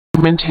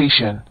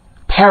fragmentation,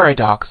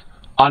 paradox,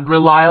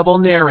 unreliable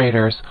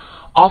narrators,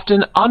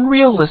 often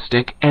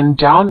unrealistic and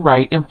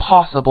downright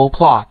impossible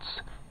plots,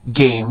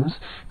 games,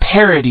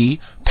 parody,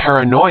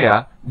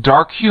 paranoia,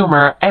 dark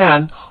humor,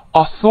 and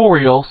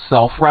authorial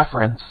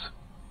self-reference.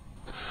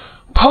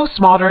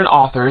 Postmodern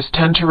authors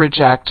tend to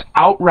reject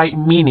outright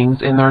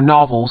meanings in their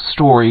novels,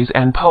 stories,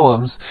 and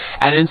poems,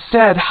 and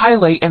instead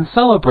highlight and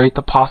celebrate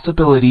the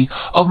possibility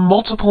of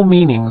multiple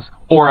meanings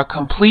or a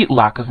complete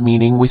lack of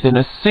meaning within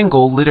a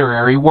single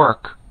literary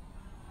work.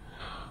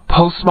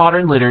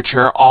 Postmodern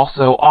literature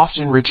also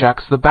often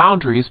rejects the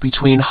boundaries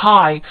between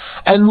high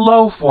and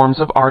low forms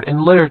of art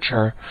and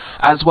literature,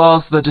 as well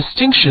as the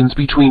distinctions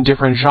between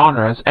different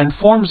genres and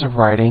forms of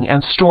writing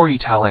and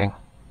storytelling.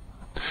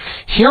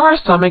 Here are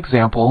some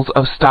examples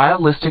of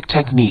stylistic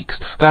techniques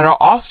that are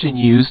often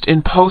used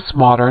in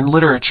postmodern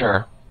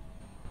literature.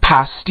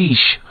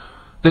 Pastiche,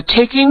 the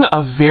taking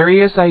of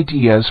various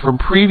ideas from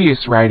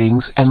previous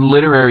writings and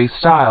literary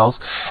styles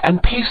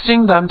and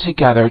pasting them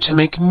together to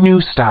make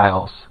new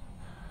styles.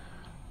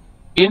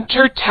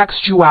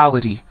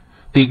 Intertextuality,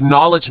 the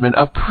acknowledgement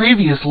of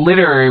previous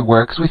literary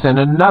works within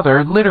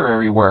another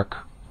literary work.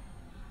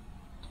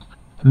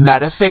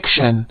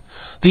 Metafiction,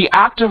 the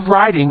act of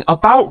writing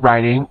about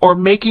writing or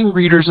making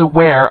readers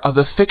aware of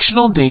the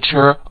fictional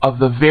nature of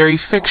the very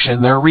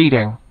fiction they're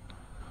reading.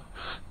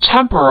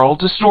 Temporal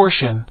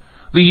distortion,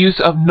 the use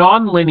of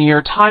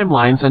non-linear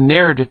timelines and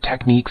narrative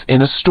techniques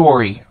in a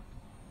story.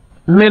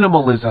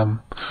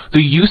 Minimalism,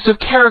 the use of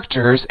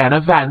characters and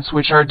events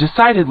which are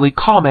decidedly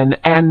common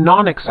and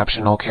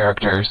non-exceptional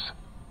characters.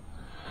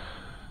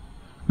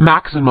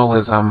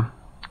 Maximalism,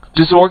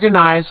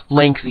 disorganized,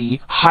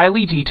 lengthy,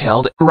 highly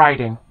detailed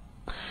writing.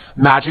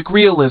 Magic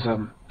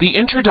realism, the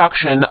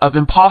introduction of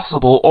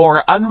impossible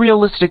or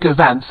unrealistic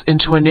events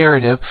into a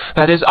narrative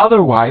that is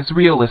otherwise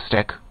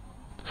realistic.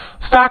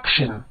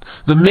 Faction,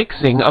 the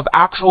mixing of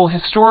actual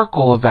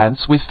historical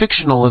events with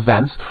fictional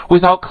events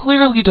without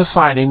clearly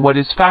defining what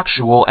is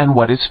factual and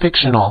what is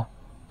fictional.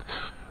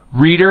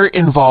 Reader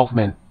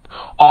involvement,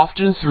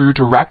 often through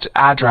direct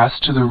address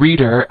to the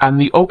reader and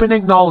the open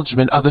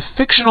acknowledgement of the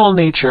fictional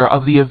nature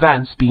of the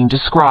events being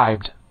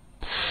described.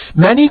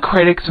 Many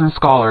critics and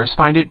scholars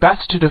find it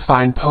best to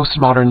define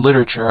postmodern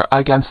literature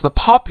against the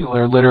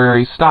popular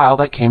literary style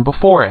that came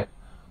before it,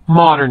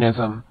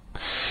 modernism.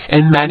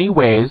 In many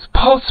ways,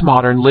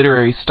 postmodern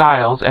literary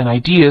styles and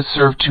ideas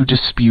serve to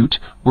dispute,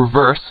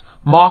 reverse,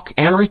 mock,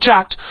 and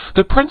reject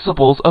the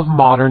principles of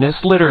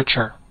modernist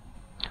literature.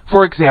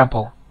 For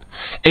example,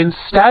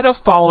 instead of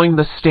following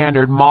the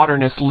standard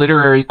modernist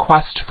literary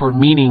quest for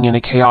meaning in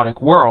a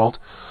chaotic world,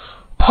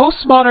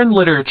 postmodern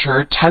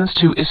literature tends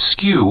to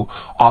eschew,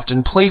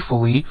 often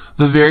playfully,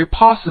 the very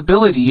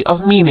possibility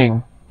of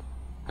meaning.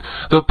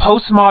 The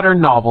postmodern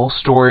novel,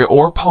 story,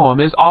 or poem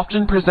is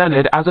often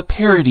presented as a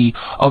parody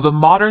of the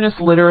modernist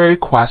literary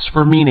quest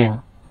for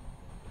meaning.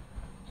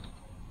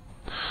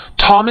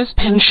 Thomas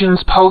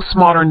Pynchon's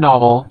postmodern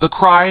novel, The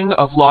Crying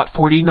of Lot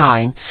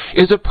 49,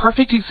 is a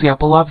perfect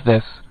example of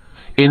this.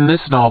 In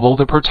this novel,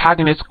 the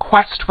protagonist's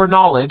quest for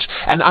knowledge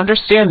and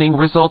understanding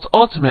results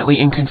ultimately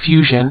in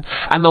confusion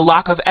and the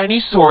lack of any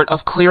sort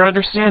of clear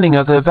understanding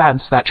of the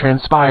events that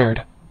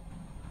transpired.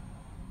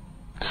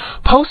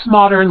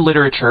 Postmodern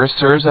literature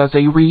serves as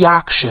a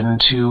reaction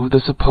to the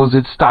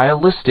supposed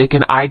stylistic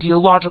and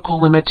ideological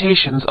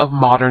limitations of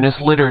modernist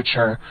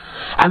literature,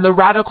 and the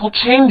radical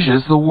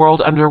changes the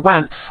world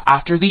underwent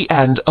after the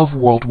end of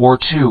World War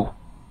II.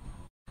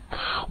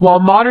 While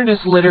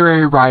modernist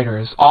literary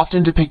writers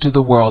often depicted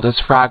the world as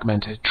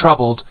fragmented,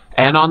 troubled,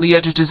 and on the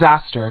edge of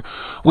disaster,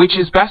 which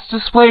is best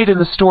displayed in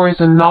the stories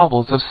and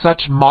novels of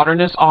such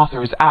modernist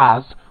authors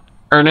as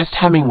Ernest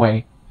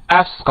Hemingway,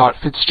 F. Scott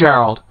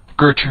Fitzgerald,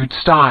 Gertrude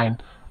Stein,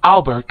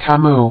 Albert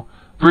Camus,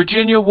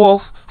 Virginia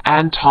Woolf,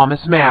 and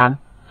Thomas Mann,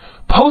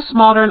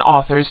 postmodern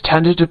authors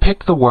tend to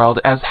depict the world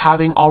as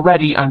having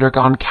already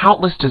undergone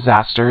countless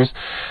disasters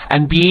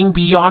and being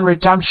beyond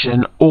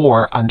redemption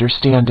or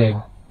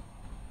understanding.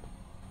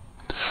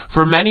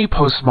 For many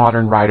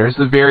postmodern writers,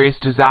 the various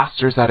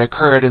disasters that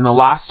occurred in the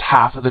last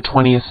half of the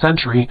 20th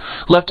century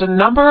left a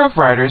number of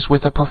writers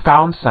with a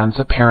profound sense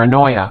of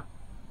paranoia.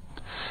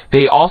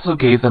 They also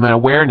gave them an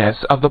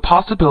awareness of the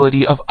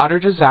possibility of utter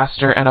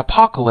disaster and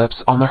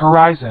apocalypse on the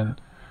horizon.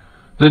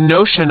 The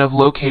notion of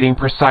locating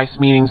precise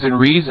meanings and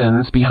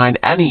reasons behind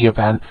any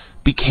event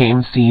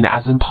became seen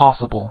as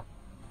impossible.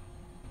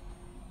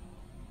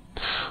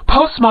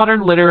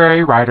 Postmodern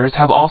literary writers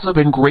have also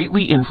been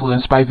greatly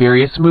influenced by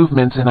various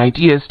movements and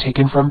ideas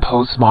taken from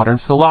postmodern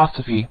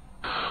philosophy.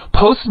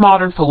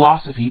 Postmodern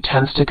philosophy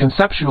tends to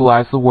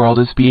conceptualize the world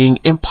as being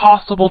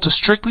impossible to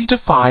strictly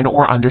define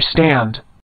or understand.